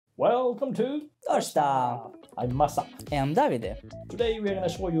Welcome to どうした I'm Masa. I'm Davide. Today we're gonna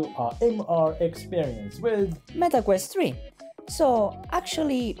show you our MR experience with MetaQuest 3. So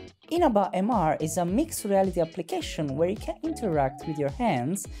actually, INABA MR is a mixed reality application where you can interact with your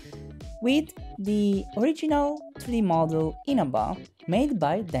hands with the original 3D model INABA made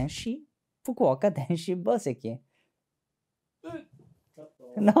by Fukuoka Digital Spinning.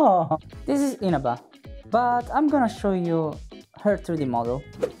 No, this is INABA, but I'm gonna show you her 3D model.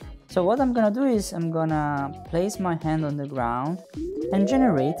 So what I'm gonna do is I'm gonna place my hand on the ground and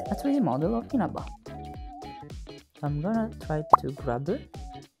generate a 3D model of INABA. I'm gonna try to grab it.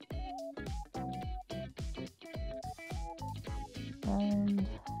 And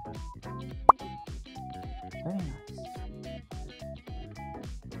very nice.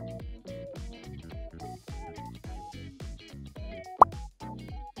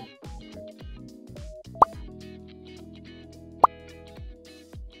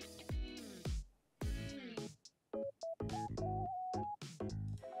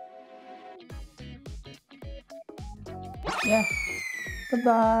 Yeah,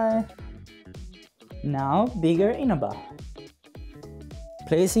 goodbye. Now bigger INABA.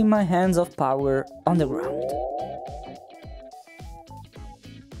 Placing my hands of power on the ground.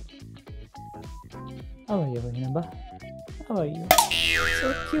 How are you, INABA? How are you?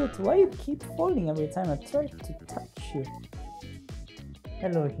 So cute. Why you keep falling every time I try to touch you?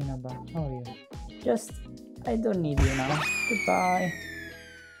 Hello, INABA. How are you? I don't need you now. Goodbye.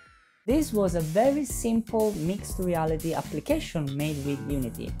 This was a very simple mixed reality application made with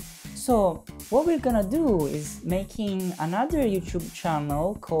Unity. So what we're gonna do is making another YouTube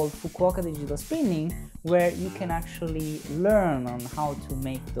channel called Fukuoka Digital Spinning, where you can actually learn on how to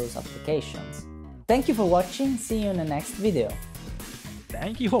make those applications. Thank you for watching. See you in the next video.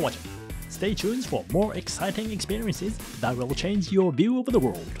 Thank you for watching. Stay tuned for more exciting experiences that will change your view of the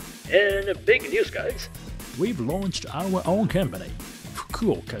world. And big news, guys! We've launched our own company,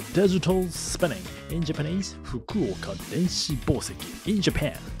 Fukuoka Digital Spinning, in Japanese, Fukuoka Denshi Boseki in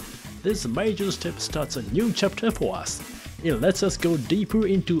Japan. This major step starts a new chapter for us. It lets us go deeper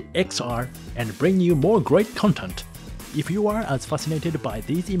into XR and bring you more great content. If you are as fascinated by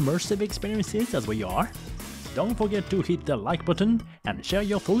these immersive experiences as we are, don't forget to hit the like button and share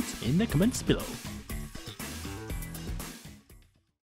your thoughts in the comments below.